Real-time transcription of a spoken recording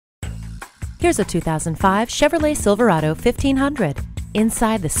Here's a 2005 Chevrolet Silverado 1500.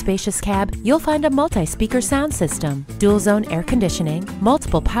 Inside the spacious cab, you'll find a multi-speaker sound system, dual-zone air conditioning,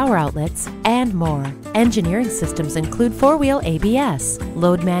 multiple power outlets, and more. Engineering systems include four-wheel ABS,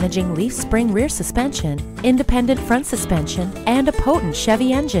 load-managing leaf spring rear suspension, independent front suspension, and a potent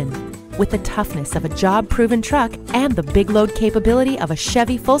Chevy engine. With the toughness of a job-proven truck and the big load capability of a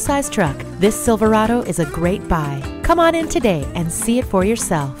Chevy full-size truck, this Silverado is a great buy. Come on in today and see it for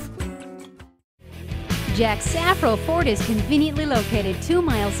yourself. Jack's Safro Ford is conveniently located 2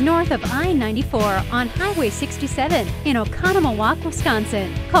 miles north of I-94 on Highway 67 in Oconomowoc,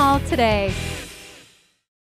 Wisconsin. Call today.